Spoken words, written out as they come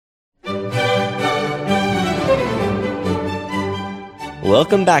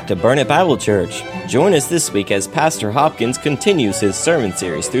Welcome back to Burnet Bible Church. Join us this week as Pastor Hopkins continues his sermon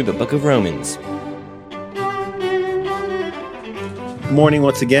series through the book of Romans. Good morning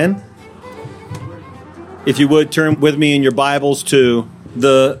once again. If you would, turn with me in your Bibles to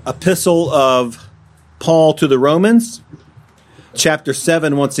the epistle of Paul to the Romans, chapter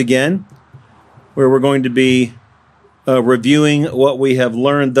 7 once again, where we're going to be reviewing what we have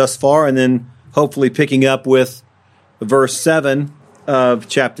learned thus far and then hopefully picking up with verse 7 of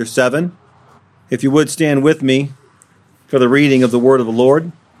chapter 7. If you would stand with me for the reading of the word of the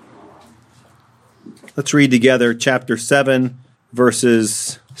Lord. Let's read together chapter 7,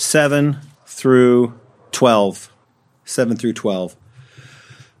 verses 7 through 12. 7 through 12.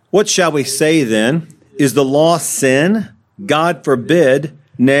 What shall we say then? Is the law sin? God forbid.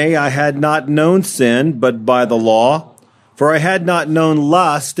 Nay, I had not known sin, but by the law. For I had not known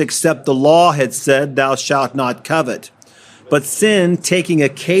lust, except the law had said, Thou shalt not covet. But sin, taking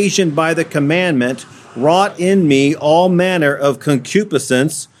occasion by the commandment, wrought in me all manner of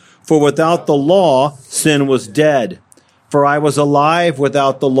concupiscence, for without the law sin was dead. For I was alive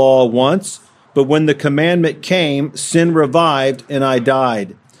without the law once, but when the commandment came, sin revived, and I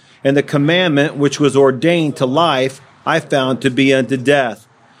died. And the commandment which was ordained to life, I found to be unto death.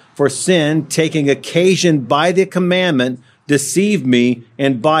 For sin, taking occasion by the commandment, deceived me,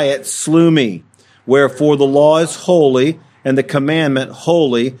 and by it slew me. Wherefore the law is holy, and the commandment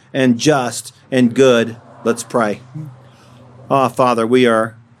holy and just and good. Let's pray. Father, we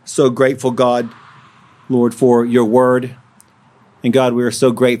are so grateful, God, Lord, for your word. And God, we are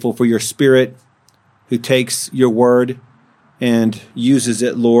so grateful for your Spirit who takes your word and uses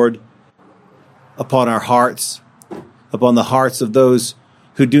it, Lord, upon our hearts, upon the hearts of those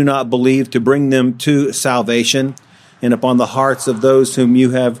who do not believe, to bring them to salvation, and upon the hearts of those whom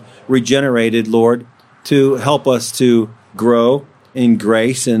you have regenerated, Lord, to help us to grow in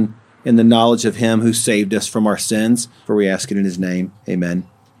grace and in the knowledge of him who saved us from our sins. For we ask it in his name. Amen.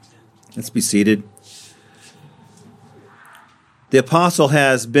 Let's be seated. The apostle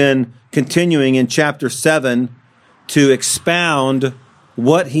has been continuing in chapter 7 to expound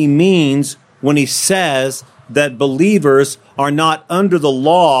what he means when he says that believers are not under the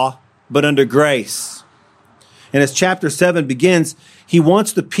law, but under grace. And as chapter 7 begins, he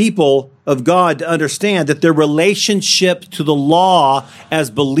wants the people of God to understand that their relationship to the law as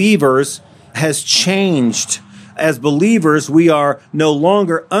believers has changed. As believers, we are no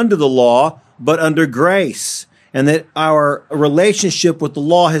longer under the law, but under grace. And that our relationship with the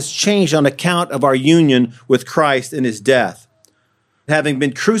law has changed on account of our union with Christ in his death. Having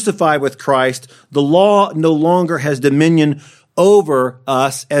been crucified with Christ, the law no longer has dominion over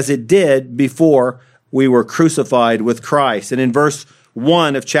us as it did before we were crucified with Christ. And in verse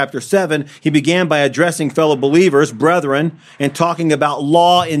 1 of chapter 7, he began by addressing fellow believers, brethren, and talking about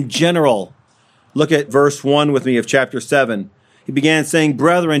law in general. Look at verse 1 with me of chapter 7. He began saying,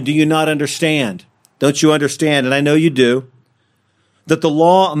 Brethren, do you not understand? Don't you understand? And I know you do. That the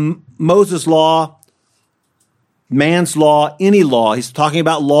law, Moses' law, man's law, any law, he's talking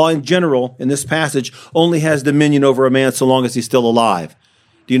about law in general in this passage, only has dominion over a man so long as he's still alive.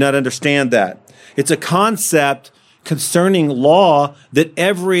 Do you not understand that? It's a concept concerning law that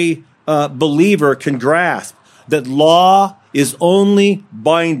every believer can grasp, that law is only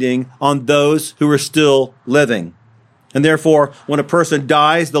binding on those who are still living. And therefore, when a person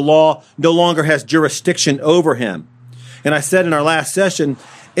dies, the law no longer has jurisdiction over him. And I said in our last session,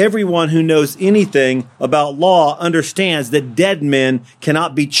 everyone who knows anything about law understands that dead men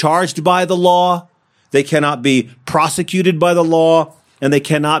cannot be charged by the law, they cannot be prosecuted by the law, and they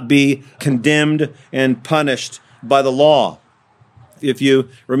cannot be condemned and punished by the law. If you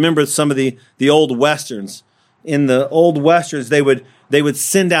remember some of the old Westerns, in the old Westerns, they would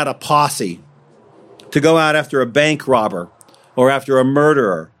send out a posse to go out after a bank robber or after a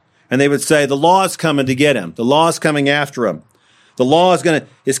murderer. And they would say, the law is coming to get him. The law is coming after him. The law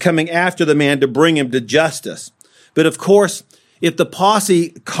is coming after the man to bring him to justice. But of course, if the posse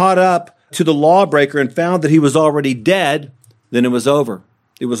caught up to the lawbreaker and found that he was already dead, then it was over.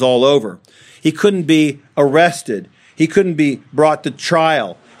 It was all over. He couldn't be arrested. He couldn't be brought to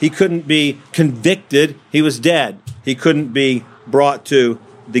trial. He couldn't be convicted. He was dead. He couldn't be brought to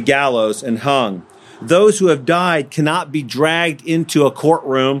the gallows and hung. Those who have died cannot be dragged into a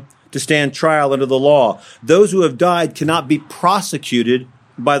courtroom to stand trial under the law. Those who have died cannot be prosecuted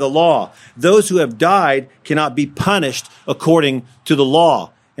by the law. Those who have died cannot be punished according to the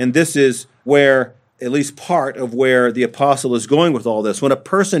law. And this is where, at least part of where the apostle is going with all this. When a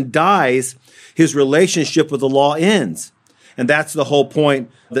person dies, his relationship with the law ends. And that's the whole point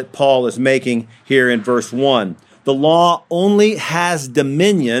that Paul is making here in verse 1. the law only has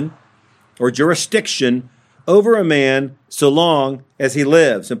dominion or jurisdiction over a man so long as he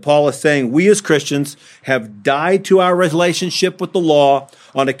lives. And Paul is saying we as Christians have died to our relationship with the law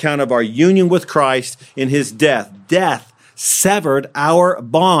on account of our union with Christ in his death. Death severed our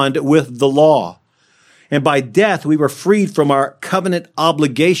bond with the law. And by death, we were freed from our covenant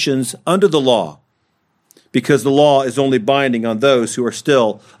obligations under the law, because the law is only binding on those who are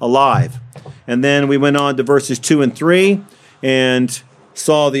still alive. And then we went on to verses 2 and 3 and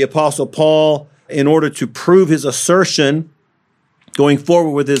saw the Apostle Paul, in order to prove his assertion, going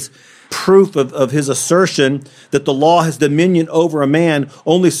forward with his proof of his assertion that the law has dominion over a man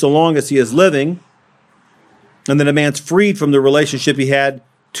only so long as he is living, and that a man's freed from the relationship he had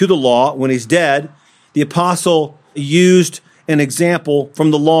to the law when he's dead. The apostle used an example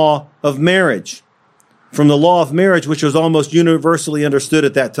from the law of marriage, which was almost universally understood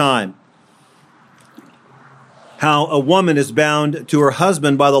at that time. How a woman is bound to her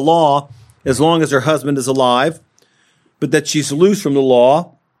husband by the law as long as her husband is alive, but that she's loose from the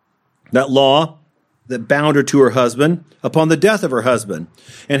law, that law that bound her to her husband, upon the death of her husband.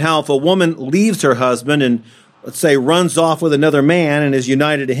 And how if a woman leaves her husband and, let's say, runs off with another man and is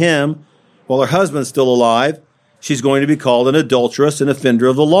united to him while her husband's still alive, she's going to be called an adulteress and offender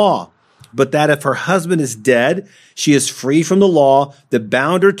of the law. But that if her husband is dead, she is free from the law that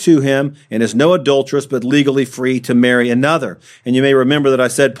bound her to him and is no adulteress, but legally free to marry another. And you may remember that I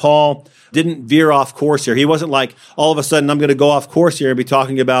said Paul didn't veer off course here. He wasn't like, all of a sudden, I'm going to go off course here and be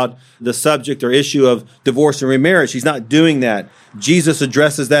talking about the subject or issue of divorce and remarriage. He's not doing that. Jesus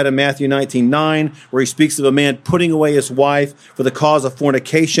addresses that in Matthew 19:9, where he speaks of a man putting away his wife for the cause of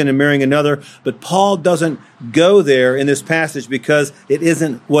fornication and marrying another. But Paul doesn't go there in this passage because it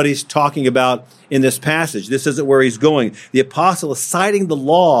isn't what he's talking about in this passage. This isn't where he's going. The apostle is citing the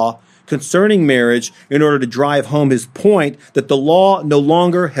law concerning marriage in order to drive home his point that the law no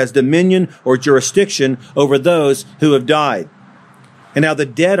longer has dominion or jurisdiction over those who have died. And now the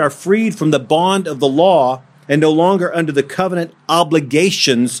dead are freed from the bond of the law and no longer under the covenant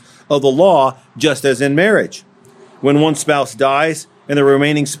obligations of the law, just as in marriage. When one spouse dies and the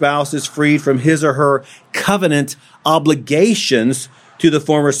remaining spouse is freed from his or her covenant obligations to the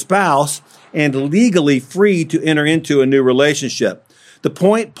former spouse and legally free to enter into a new relationship. The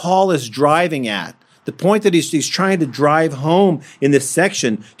point Paul is driving at, the point that he's trying to drive home in this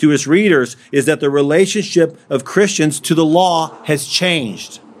section to his readers, is that the relationship of Christians to the law has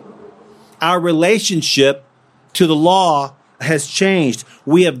changed. Our relationship to the law has changed.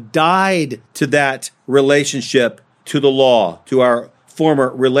 We have died to that relationship to the law, to our former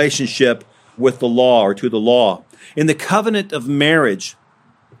relationship with the law or to the law. In the covenant of marriage,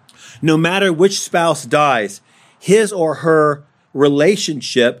 no matter which spouse dies, his or her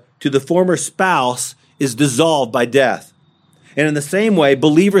relationship to the former spouse is dissolved by death. And in the same way,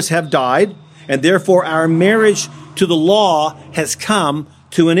 believers have died, and therefore our marriage to the law has come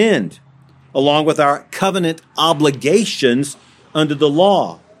to an end, along with our covenant obligations under the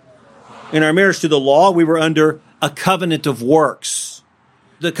law. In our marriage to the law, we were under a covenant of works.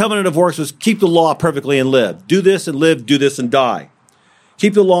 The covenant of works was keep the law perfectly and live. Do this and live, do this and die.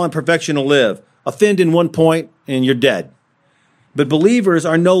 Keep the law in perfection and live. Offend in one point and you're dead. But believers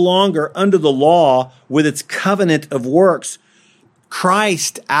are no longer under the law with its covenant of works.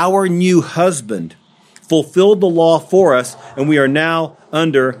 Christ, our new husband, fulfilled the law for us, and we are now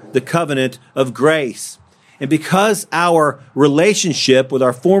under the covenant of grace. And because our relationship with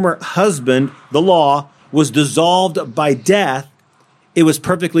our former husband, the law, was dissolved by death, it was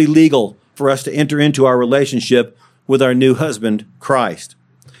perfectly legal for us to enter into our relationship with our new husband, Christ.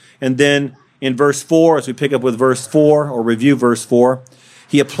 And then in verse 4, as we pick up with verse 4, or review verse 4,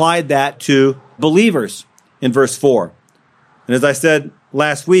 he applied that to believers in verse 4. And as I said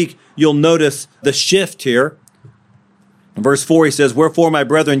last week, you'll notice the shift here. In verse 4, he says, "Wherefore, my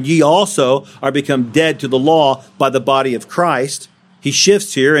brethren, ye also are become dead to the law by the body of Christ." He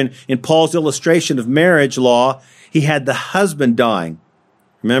shifts here, and in Paul's illustration of marriage law, he had the husband dying.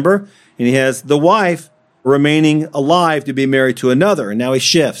 Remember? And he has the wife remaining alive to be married to another. And now he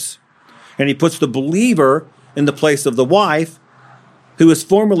shifts. And he puts the believer in the place of the wife, who is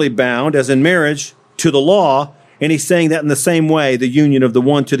formerly bound, as in marriage, to the law. And he's saying that in the same way, the union of the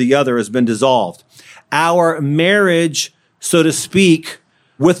one to the other has been dissolved. Our marriage, so to speak,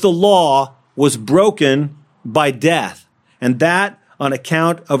 with the law was broken by death. And that on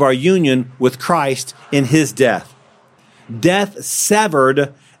account of our union with Christ in his death. Death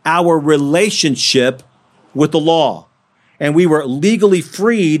severed our relationship with the law. And we were legally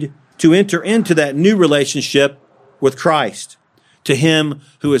freed to enter into that new relationship with Christ, to him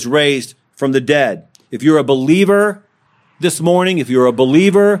who is raised from the dead. If you're a believer this morning, if you're a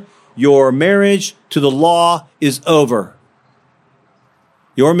believer, your marriage to the law is over.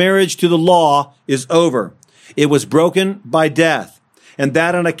 Your marriage to the law is over. It was broken by death, and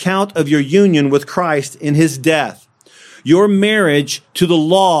that on account of your union with Christ in his death. Your marriage to the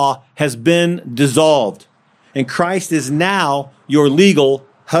law has been dissolved, and Christ is now your legal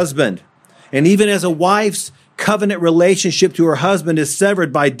husband. And even as a wife's covenant relationship to her husband is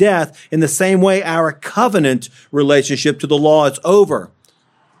severed by death, in the same way our covenant relationship to the law is over.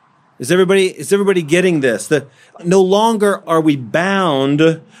 Is everybody getting this? That no longer are we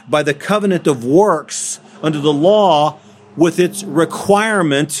bound by the covenant of works under the law with its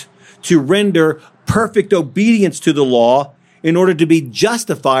requirement to render perfect obedience to the law in order to be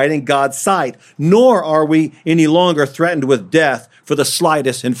justified in God's sight, nor are we any longer threatened with death for the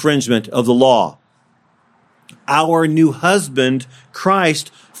slightest infringement of the law. Our new husband,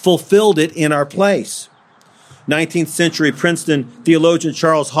 Christ, fulfilled it in our place. 19th century Princeton theologian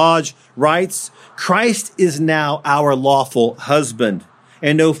Charles Hodge writes, Christ is now our lawful husband,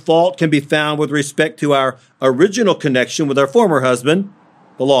 and no fault can be found with respect to our original connection with our former husband,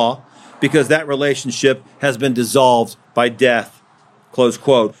 the law, because that relationship has been dissolved by death. Close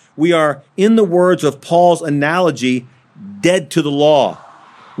quote. We are, in the words of Paul's analogy, dead to the law,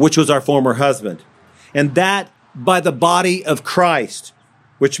 which was our former husband, and that by the body of Christ,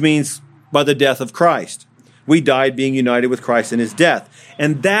 which means by the death of Christ. We died being united with Christ in his death.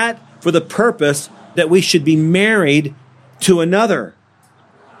 And that for the purpose that we should be married to another,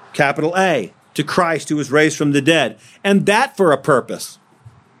 capital A, to Christ who was raised from the dead. And that for a purpose.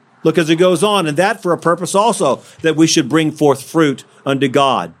 Look as it goes on. And that for a purpose also, that we should bring forth fruit unto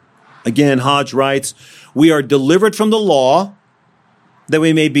God. Again, Hodge writes, we are delivered from the law that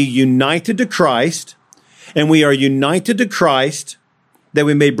we may be united to Christ, and we are united to Christ that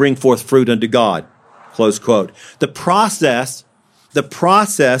we may bring forth fruit unto God. Close quote. The process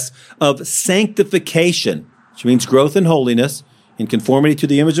of sanctification, which means growth in holiness, in conformity to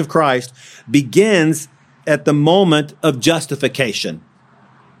the image of Christ, begins at the moment of justification.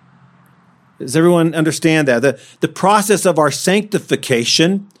 Does everyone understand that? The process of our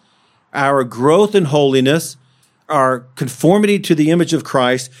sanctification, our growth in holiness, our conformity to the image of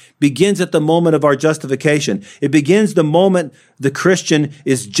Christ begins at the moment of our justification. It begins the moment the Christian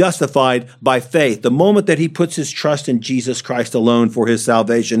is justified by faith, the moment that he puts his trust in Jesus Christ alone for his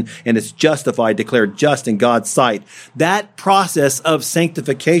salvation and is justified, declared just in God's sight. That process of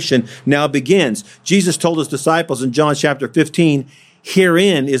sanctification now begins. Jesus told his disciples in John chapter 15,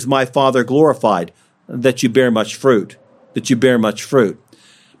 herein is my Father glorified, that you bear much fruit,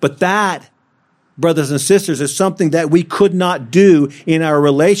 But that, brothers and sisters, is something that we could not do in our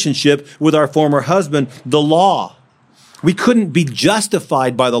relationship with our former husband, the law. We couldn't be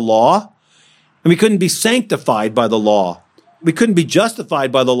justified by the law, and we couldn't be sanctified by the law. We couldn't be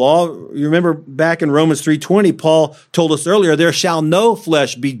justified by the law. You remember back in Romans 3:20, Paul told us earlier, there shall no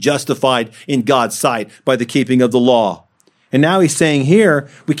flesh be justified in God's sight by the keeping of the law. And now he's saying here,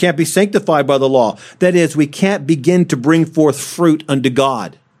 we can't be sanctified by the law. That is, we can't begin to bring forth fruit unto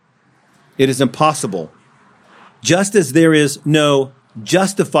God. It is impossible. Just as there is no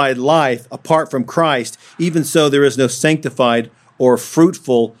justified life apart from Christ, even so there is no sanctified or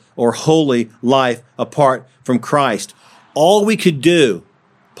fruitful or holy life apart from Christ. All we could do,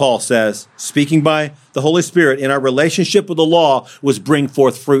 Paul says, speaking by the Holy Spirit in our relationship with the law, was bring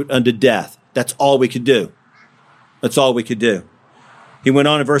forth fruit unto death. That's all we could do. That's all we could do. He went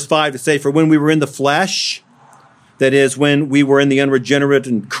on in verse 5 to say, for when we were in the flesh, that is, when we were in the unregenerate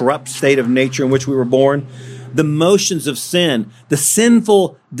and corrupt state of nature in which we were born, the motions of sin, the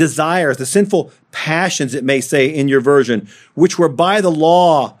sinful desires, the sinful passions, it may say in your version, which were by the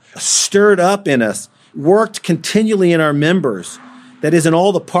law stirred up in us, worked continually in our members, that is, in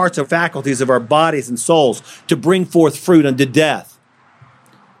all the parts or faculties of our bodies and souls, to bring forth fruit unto death.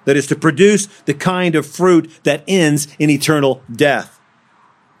 That is, to produce the kind of fruit that ends in eternal death.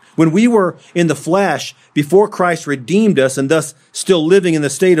 When we were in the flesh, before Christ redeemed us and thus still living in the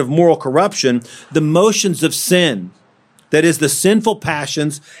state of moral corruption, the motions of sin, that is, the sinful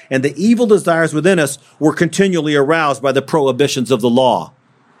passions and the evil desires within us, were continually aroused by the prohibitions of the law.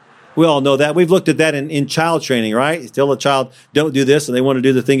 We all know that. We've looked at that in child training, right? You tell a child, don't do this, and they want to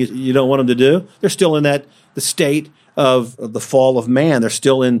do the thing you don't want them to do. They're still in the state of the fall of man. They're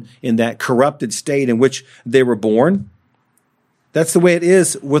still in that corrupted state in which they were born. That's the way it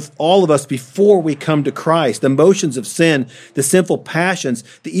is with all of us before we come to Christ. The motions of sin, the sinful passions,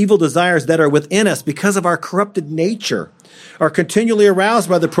 the evil desires that are within us because of our corrupted nature are continually aroused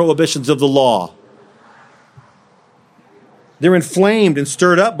by the prohibitions of the law. They're inflamed and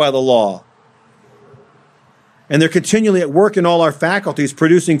stirred up by the law. And they're continually at work in all our faculties,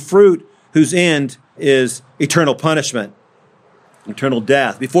 producing fruit whose end is eternal punishment, eternal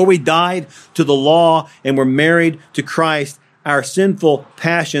death. Before we died to the law and were married to Christ, our sinful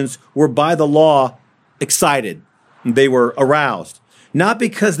passions were by the law excited. They were aroused. Not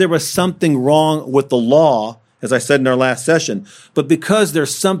because there was something wrong with the law, as I said in our last session, but because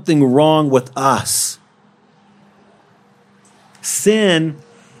there's something wrong with us. Sin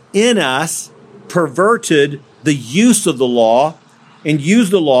in us perverted the use of the law and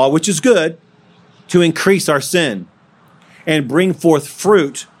used the law, which is good, to increase our sin and bring forth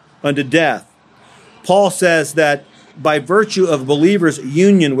fruit unto death. Paul says that by virtue of believers'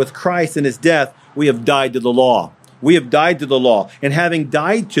 union with Christ in his death, we have died to the law. We have died to the law. And having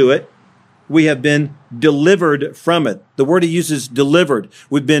died to it, we have been delivered from it. The word he uses, delivered.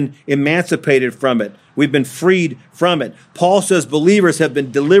 We've been emancipated from it. We've been freed from it. Paul says believers have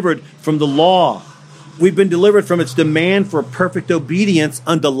been delivered from the law. We've been delivered from its demand for perfect obedience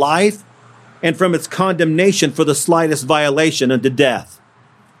unto life and from its condemnation for the slightest violation unto death.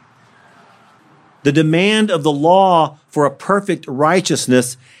 The demand of the law for a perfect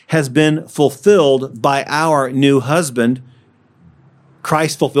righteousness has been fulfilled by our new husband.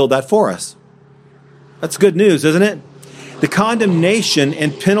 Christ fulfilled that for us. That's good news, isn't it? The condemnation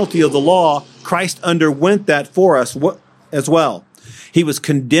and penalty of the law, Christ underwent that for us as well. He was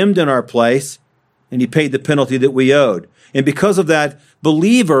condemned in our place, and he paid the penalty that we owed. And because of that,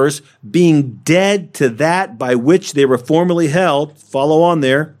 believers being dead to that by which they were formerly held, follow on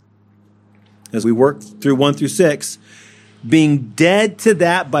there, as we work through 1 through 6, being dead to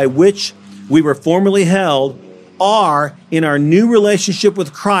that by which we were formerly held, are, in our new relationship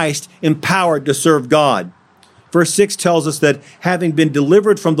with Christ, empowered to serve God. Verse 6 tells us that having been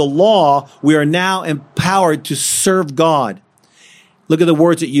delivered from the law, we are now empowered to serve God. Look at the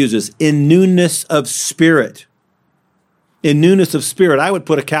words it uses, in newness of spirit. In newness of spirit. I would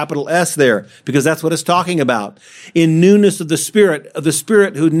put a capital S there because that's what it's talking about. In newness of the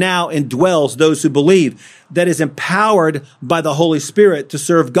Spirit who now indwells those who believe, that is empowered by the Holy Spirit to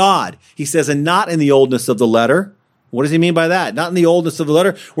serve God. He says, and not in the oldness of the letter. What does he mean by that? Not in the oldness of the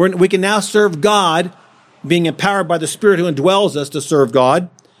letter. We can now serve God, being empowered by the Spirit who indwells us to serve God.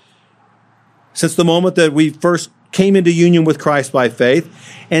 Since the moment that we first came into union with Christ by faith,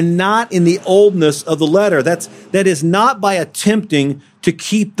 and not in the oldness of the letter. That is not by attempting to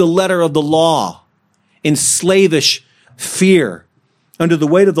keep the letter of the law in slavish fear under the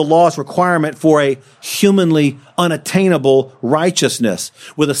weight of the law's requirement for a humanly unattainable righteousness,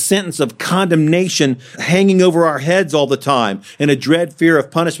 with a sentence of condemnation hanging over our heads all the time and a dread fear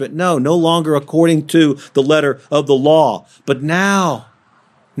of punishment. No longer according to the letter of the law. But now,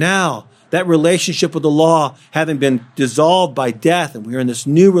 that relationship with the law having been dissolved by death, and we're in this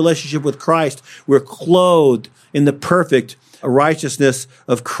new relationship with Christ, we're clothed in the perfect righteousness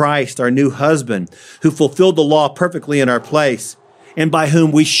of Christ, our new husband, who fulfilled the law perfectly in our place, and by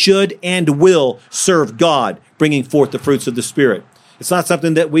whom we should and will serve God, bringing forth the fruits of the Spirit. It's not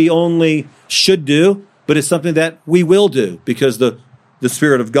something that we only should do, but it's something that we will do because the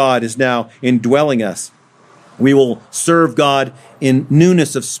Spirit of God is now indwelling us. We will serve God in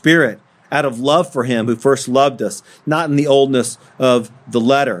newness of spirit, out of love for him who first loved us, not in the oldness of the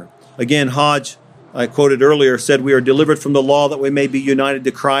letter. Again, Hodge, I quoted earlier, said we are delivered from the law that we may be united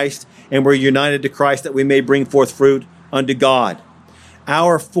to Christ, and we're united to Christ that we may bring forth fruit unto God.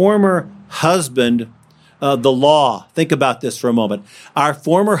 Our former husband, the law, think about this for a moment. Our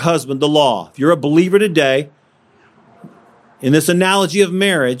former husband, the law, if you're a believer today, in this analogy of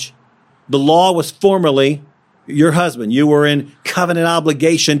marriage, the law was formerly your husband. You were in covenant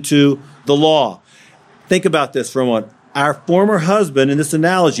obligation to the law. Think about this for a moment. Our former husband, in this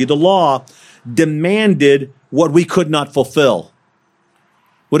analogy, the law, demanded what we could not fulfill,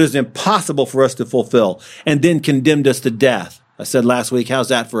 what is impossible for us to fulfill, and then condemned us to death. I said last week, how's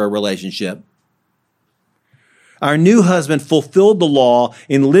that for a relationship? Our new husband fulfilled the law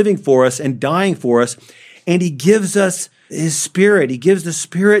in living for us and dying for us, and he gives us his Spirit. He gives the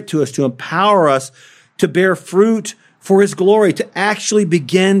Spirit to us to empower us to bear fruit for his glory, to actually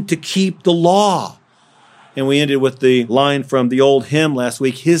begin to keep the law. And we ended with the line from the old hymn last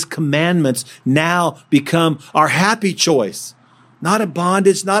week, his commandments now become our happy choice. Not a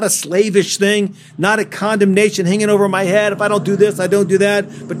bondage, not a slavish thing, not a condemnation hanging over my head. If I don't do this, I don't do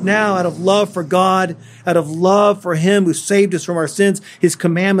that. But now, out of love for God, out of love for him who saved us from our sins, his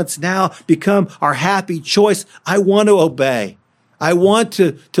commandments now become our happy choice. I want to obey. I want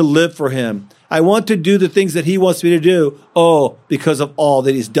to live for him. I want to do the things that he wants me to do. Oh, because of all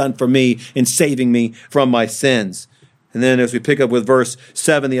that he's done for me in saving me from my sins. And then as we pick up with verse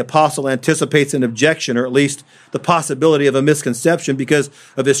 7, the apostle anticipates an objection, or at least the possibility of a misconception because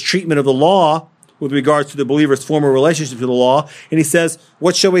of his treatment of the law with regards to the believer's former relationship to the law. And he says,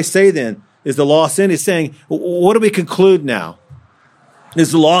 what shall we say then? Is the law sin? He's saying, what do we conclude now?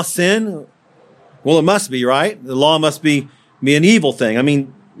 Is the law sin? Well, it must be, right? The law must be an evil thing. I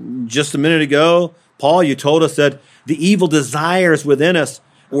mean, just a minute ago, Paul, you told us that the evil desires within us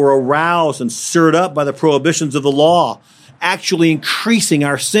were aroused and stirred up by the prohibitions of the law, actually increasing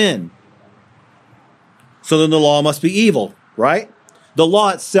our sin. So then the law must be evil, right? The law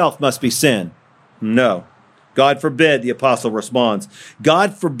itself must be sin. No. God forbid, the apostle responds.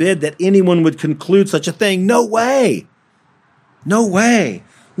 God forbid that anyone would conclude such a thing. No way. No way.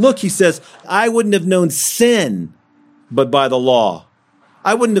 Look, he says, I wouldn't have known sin but by the law.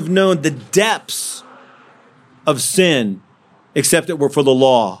 I wouldn't have known the depths of sin except it were for the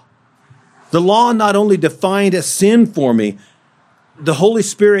law. The law not only defined a sin for me, the Holy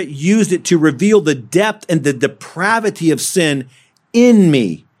Spirit used it to reveal the depth and the depravity of sin in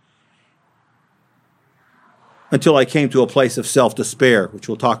me until I came to a place of self-despair, which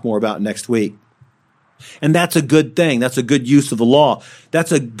we'll talk more about next week. And that's a good thing. That's a good use of the law.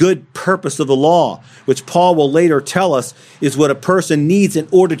 That's a good purpose of the law, which Paul will later tell us is what a person needs in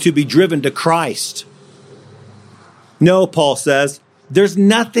order to be driven to Christ. No, Paul says, there's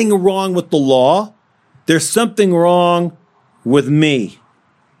nothing wrong with the law. There's something wrong with me.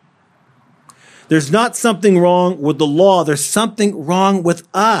 There's not something wrong with the law. There's something wrong with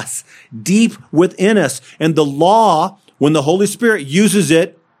us, deep within us. And the law, when the Holy Spirit uses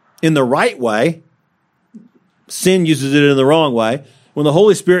it in the right way, sin uses it in the wrong way. When the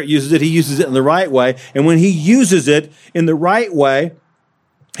Holy Spirit uses it, he uses it in the right way. And when he uses it in the right way,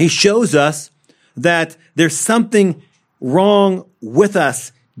 he shows us that there's something wrong with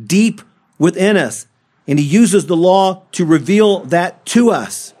us, deep within us. And he uses the law to reveal that to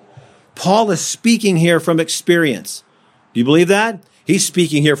us. Paul is speaking here from experience. Do you believe that? He's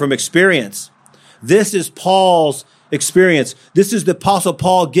speaking here from experience. This is Paul's experience. This is the Apostle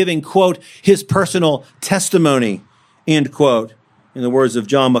Paul giving, quote, his personal testimony, end quote, in the words of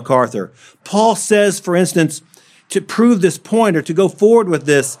John MacArthur. Paul says, for instance, to prove this point or to go forward with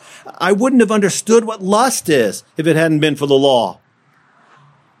this, I wouldn't have understood what lust is if it hadn't been for the law.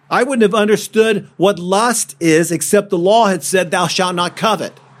 I wouldn't have understood what lust is except the law had said, thou shalt not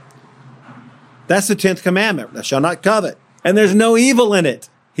covet. That's the 10th commandment, thou shalt not covet. And there's no evil in it,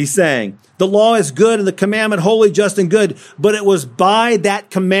 he's saying. The law is good and the commandment holy, just, and good. But it was by that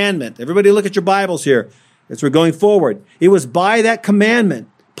commandment. Everybody look at your Bibles here as we're going forward. It was by that commandment,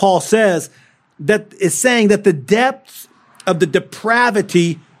 Paul says, that is saying that the depth of the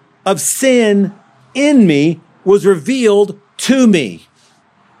depravity of sin in me was revealed to me.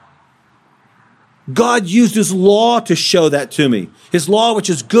 God used his law to show that to me. His law, which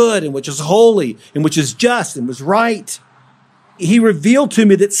is good and which is holy and which is just and was right. He revealed to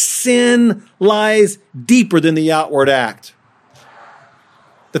me that sin lies deeper than the outward act.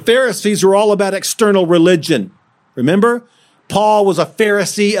 The Pharisees were all about external religion. Remember? Paul was a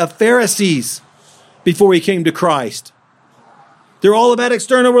Pharisee of Pharisees before he came to Christ. They're all about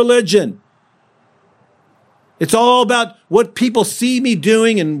external religion. It's all about what people see me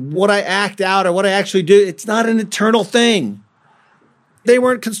doing and what I act out or what I actually do. It's not an eternal thing. They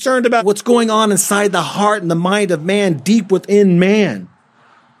weren't concerned about what's going on inside the heart and the mind of man, deep within man.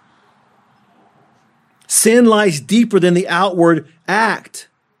 Sin lies deeper than the outward act.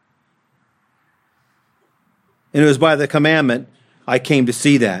 And it was by the commandment I came to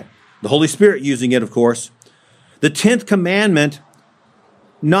see that. The Holy Spirit using it, of course. The 10th commandment,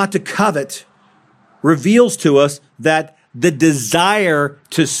 not to covet, reveals to us that the desire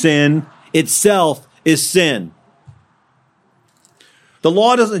to sin itself is sin. The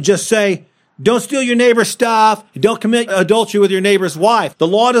law doesn't just say, don't steal your neighbor's stuff, don't commit adultery with your neighbor's wife. The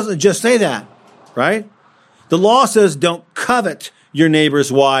law doesn't just say that, right? The law says don't covet your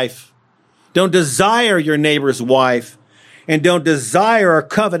neighbor's wife, don't desire your neighbor's wife, and don't desire or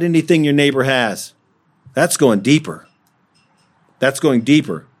covet anything your neighbor has. That's going deeper. That's going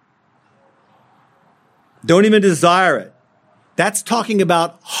deeper. Don't even desire it. That's talking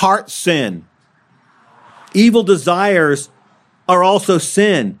about heart sin. Evil desires are also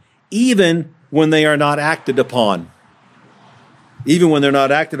sin, even when they are not acted upon. Even when they're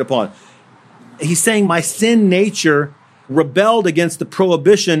not acted upon. He's saying my sin nature rebelled against the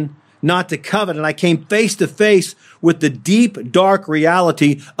prohibition not to covet, and I came face to face with the deep, dark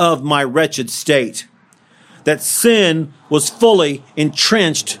reality of my wretched state. That sin was fully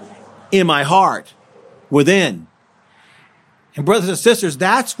entrenched in my heart, within. And brothers and sisters,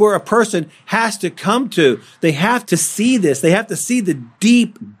 that's where a person has to come to. They have to see this. They have to see the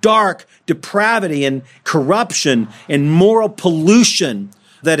deep, dark depravity and corruption and moral pollution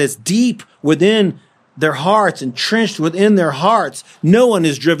that is deep within their hearts, entrenched within their hearts. No one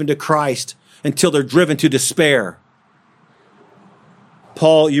is driven to Christ until they're driven to despair.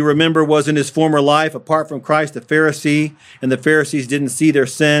 Paul, you remember, was in his former life, apart from Christ, a Pharisee, and the Pharisees didn't see their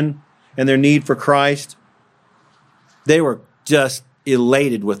sin and their need for Christ. They were just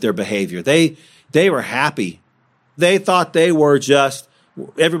elated with their behavior. They were happy. They thought they were just,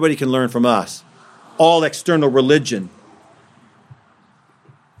 everybody can learn from us. All external religion.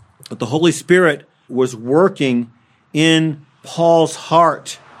 But the Holy Spirit was working in Paul's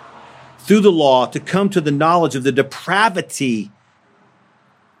heart through the law to come to the knowledge of the depravity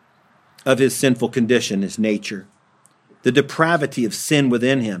of his sinful condition, his nature. The depravity of sin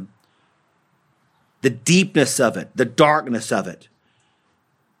within him. The deepness of it, the darkness of it.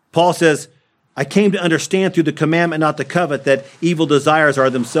 Paul says, I came to understand through the commandment not to covet that evil desires are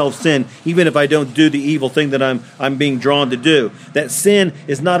themselves sin, even if I don't do the evil thing that I'm being drawn to do. That sin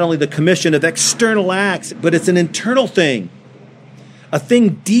is not only the commission of external acts, but it's an internal thing. A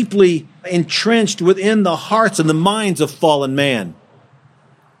thing deeply entrenched within the hearts and the minds of fallen man.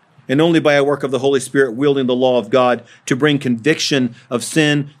 And only by a work of the Holy Spirit wielding the law of God to bring conviction of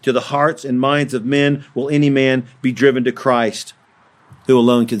sin to the hearts and minds of men will any man be driven to Christ, who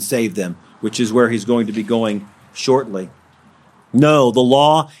alone can save them, which is where he's going to be going shortly. No, the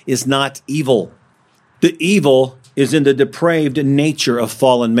law is not evil. The evil is in the depraved nature of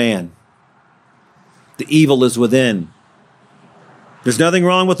fallen man. The evil is within. There's nothing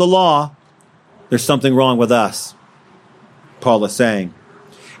wrong with the law. There's something wrong with us, Paul is saying.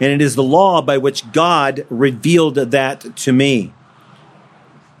 And it is the law by which God revealed that to me.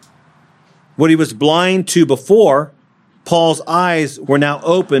 What he was blind to before, Paul's eyes were now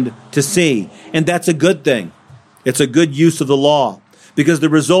opened to see. And that's a good thing. It's a good use of the law. Because the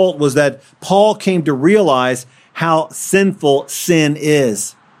result was that Paul came to realize how sinful sin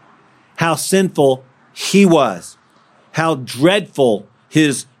is. How sinful he was. How dreadful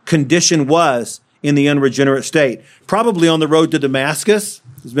his condition was in the unregenerate state. Probably on the road to Damascus.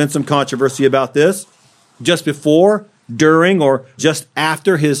 There's been some controversy about this. Just before, during, or just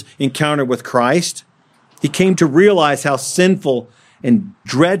after his encounter with Christ, he came to realize how sinful and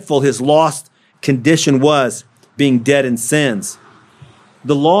dreadful his lost condition was, being dead in sins.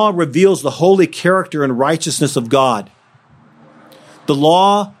 The law reveals the holy character and righteousness of God. The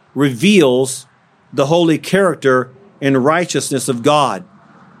law reveals the holy character and righteousness of God,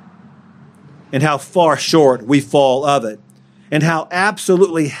 and how far short we fall of it, and how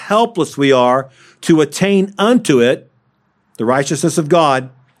absolutely helpless we are to attain unto it, the righteousness of God,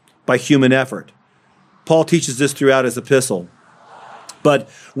 by human effort. Paul teaches this throughout his epistle. But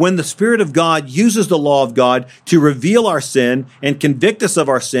when the Spirit of God uses the law of God to reveal our sin and convict us of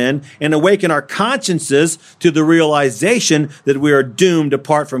our sin and awaken our consciences to the realization that we are doomed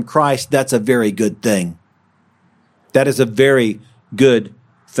apart from Christ, that's a very good thing. That is a very good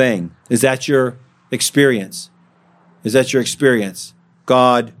thing. Is that your experience? Is that your experience?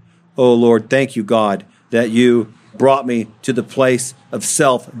 God, oh Lord, thank you, God, that you brought me to the place of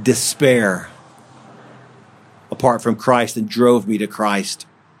self-despair apart from Christ and drove me to Christ.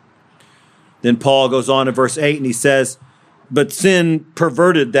 Then Paul goes on in verse 8 and he says, but sin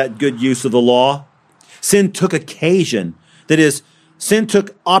perverted that good use of the law. Sin took occasion. That is, sin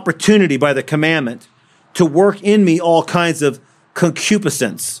took opportunity by the commandment to work in me all kinds of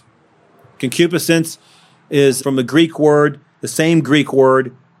concupiscence. Concupiscence is from the Greek word, the same Greek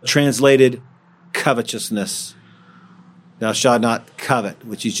word translated covetousness. Thou shalt not covet,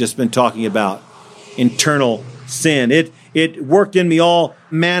 which he's just been talking about. Internal sin. It worked in me all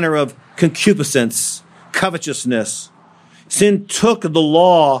manner of concupiscence, covetousness. Sin took the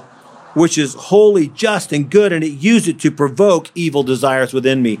law, which is holy, just, and good, and it used it to provoke evil desires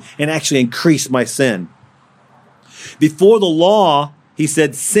within me and actually increase my sin. Before the law, he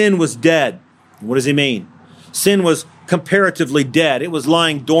said sin was dead. What does he mean? Sin was comparatively dead. It was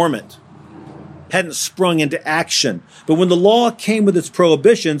lying dormant. Hadn't sprung into action. But when the law came with its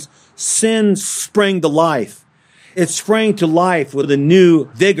prohibitions, sin sprang to life. It sprang to life with a new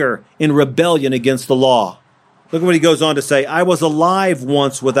vigor in rebellion against the law. Look at what he goes on to say. I was alive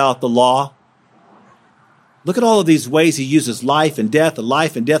once without the law. Look at all of these ways he uses life and death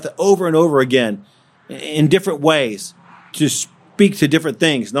over and over again in different ways to speak to different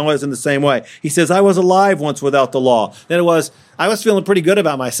things, not always in the same way. He says, I was alive once without the law. Then I was feeling pretty good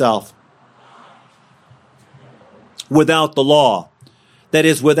about myself without the law. That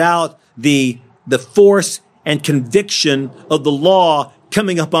is, without the force and conviction of the law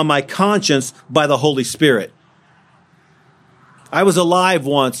coming up on my conscience by the Holy Spirit. I was alive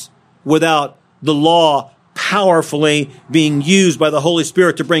once without the law powerfully being used by the Holy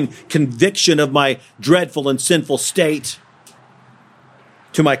Spirit to bring conviction of my dreadful and sinful state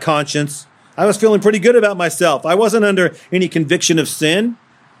to my conscience. I was feeling pretty good about myself. I wasn't under any conviction of sin.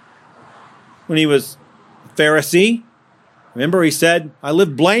 When he was a Pharisee, remember he said, I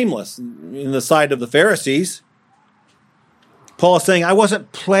lived blameless in the sight of the Pharisees. Paul is saying, I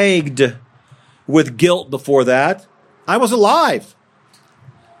wasn't plagued with guilt before that. I was alive.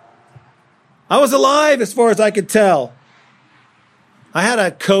 I was alive as far as I could tell. I had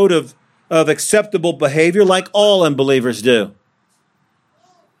a code of acceptable behavior like all unbelievers do.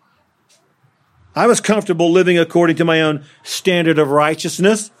 I was comfortable living according to my own standard of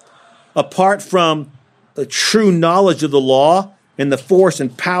righteousness, apart from the true knowledge of the law and the force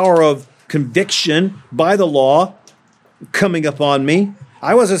and power of conviction by the law coming upon me.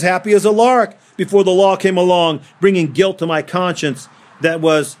 I was as happy as a lark before the law came along, bringing guilt to my conscience that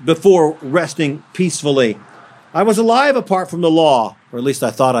was before resting peacefully. I was alive apart from the law, or at least I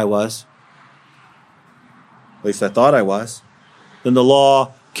thought I was. At least I thought I was. Then the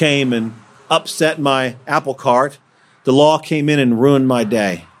law came and upset my apple cart. The law came in and ruined my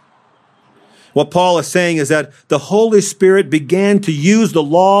day. What Paul is saying is that the Holy Spirit began to use the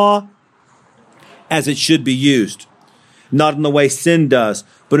law as it should be used. Not in the way sin does,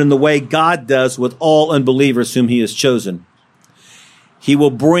 but in the way God does with all unbelievers whom he has chosen. He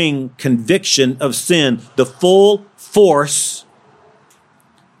will bring conviction of sin, the full force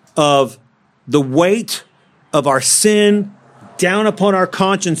of the weight of our sin down upon our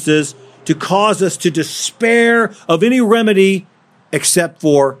consciences to cause us to despair of any remedy except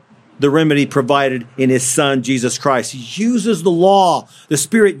for the remedy provided in his Son, Jesus Christ. He uses the law. The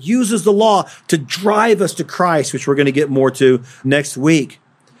Spirit uses the law to drive us to Christ, which we're going to get more to next week.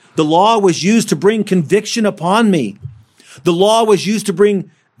 The law was used to bring conviction upon me. The law was used to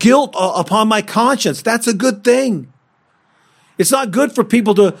bring guilt upon my conscience. That's a good thing. It's not good for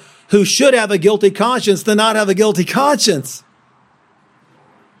people who should have a guilty conscience to not have a guilty conscience,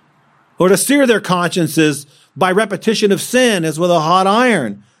 or to sear their consciences by repetition of sin as with a hot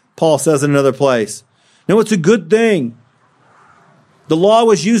iron, Paul says in another place. No, it's a good thing. The law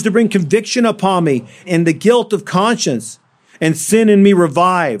was used to bring conviction upon me and the guilt of conscience, and sin in me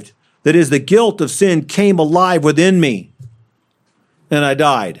revived. That is, the guilt of sin came alive within me, and I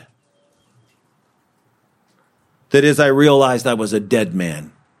died. That is, I realized I was a dead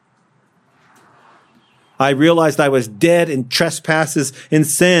man. I realized I was dead in trespasses and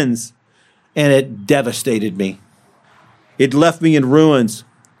sins, and it devastated me. It left me in ruins.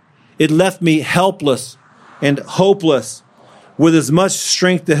 It left me helpless and hopeless, with as much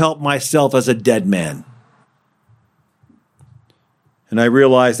strength to help myself as a dead man. And I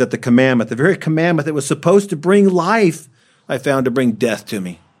realized that the commandment, the very commandment that was supposed to bring life, I found to bring death to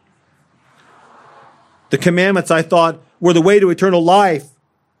me. The commandments I thought were the way to eternal life,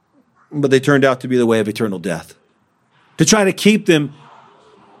 but they turned out to be the way of eternal death. To try to keep them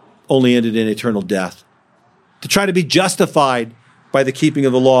only ended in eternal death. To try to be justified by the keeping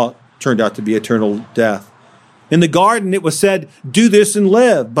of the law turned out to be eternal death. In the garden, it was said, do this and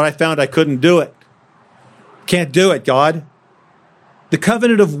live, but I found I couldn't do it. Can't do it, God. The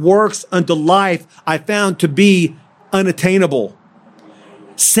covenant of works unto life I found to be unattainable.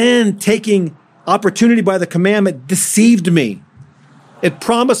 Sin, taking opportunity by the commandment, deceived me. It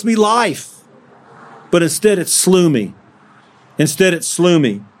promised me life, but instead it slew me.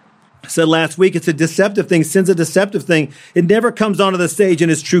 I said last week, it's a deceptive thing. Sin's a deceptive thing. It never comes onto the stage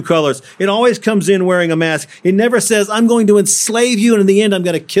in its true colors. It always comes in wearing a mask. It never says, I'm going to enslave you, and in the end, I'm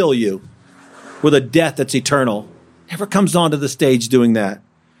going to kill you with a death that's eternal. Never comes onto the stage doing that.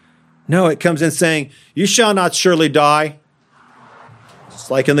 No, it comes in saying, you shall not surely die. It's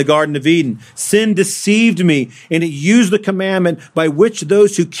like in the Garden of Eden. Sin deceived me, and it used the commandment by which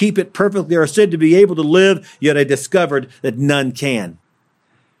those who keep it perfectly are said to be able to live, yet I discovered that none can.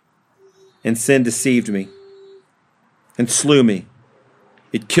 And sin deceived me and slew me.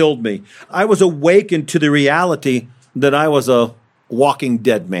 It killed me. I was awakened to the reality that I was a walking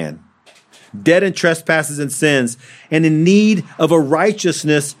dead man, dead in trespasses and sins, and in need of a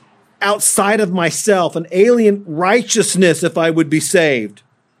righteousness outside of myself, an alien righteousness if I would be saved.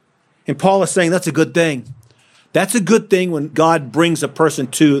 And Paul is saying that's a good thing. That's a good thing when God brings a person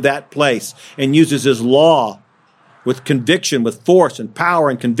to that place and uses his law with conviction, with force and power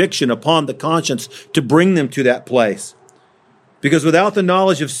and conviction upon the conscience to bring them to that place. Because without the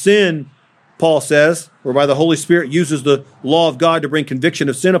knowledge of sin, Paul says, whereby the Holy Spirit uses the law of God to bring conviction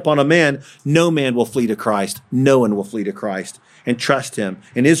of sin upon a man, no man will flee to Christ. No one will flee to Christ and trust him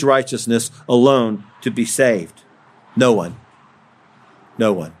in his righteousness alone to be saved. No one.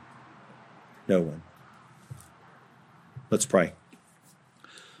 No one. No one. Let's pray.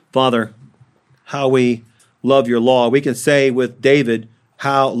 Father, how we love your law. We can say with David,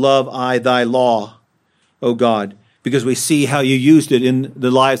 how love I thy law, O God, because we see how you used it in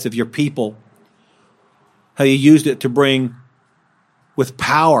the lives of your people, how you used it to bring with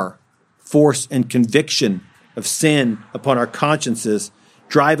power, force, and conviction of sin upon our consciences,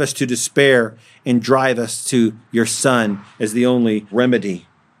 drive us to despair, and drive us to your Son as the only remedy.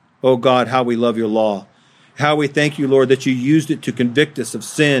 Oh God, how we love your law. How we thank you, Lord, that you used it to convict us of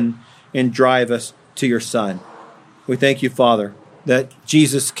sin and drive us to your Son. We thank you, Father, that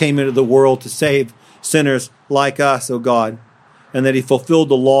Jesus came into the world to save sinners like us, O God, and that he fulfilled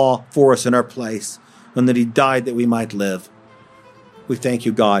the law for us in our place, and that he died that we might live. We thank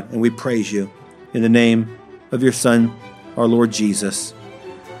you, God, and we praise you in the name of your Son, our Lord Jesus,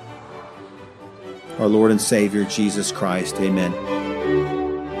 our Lord and Savior, Jesus Christ. Amen.